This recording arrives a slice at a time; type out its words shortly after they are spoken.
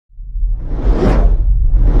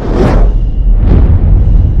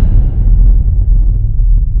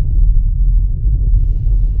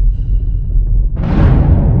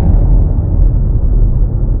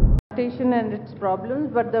segregation and its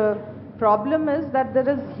problems, but the problem is that there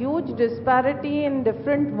is huge disparity in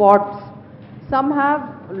different wards. Some have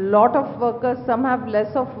a lot of workers, some have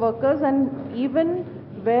less of workers, and even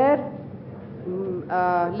where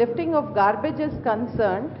lifting of garbage is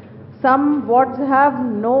concerned, some wards have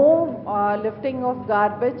no lifting of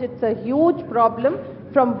garbage. It's a huge problem.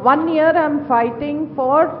 From 1 year I'm fighting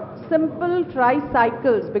for simple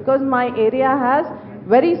tricycles because my area has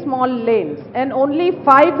very small lanes and only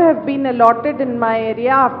 5 have been allotted in my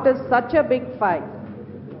area after such a big fight.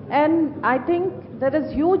 And I think there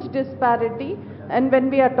is huge disparity, and when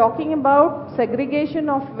we are talking about segregation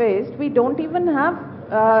of waste, we don't even have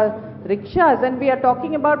rickshaws, and we are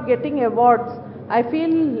talking about getting awards. I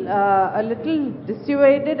feel a little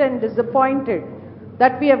dissuaded and disappointed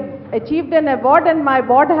that we have achieved an award and my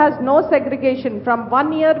ward has no segregation. From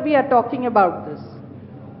 1 year we are talking about this.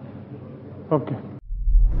 Okay.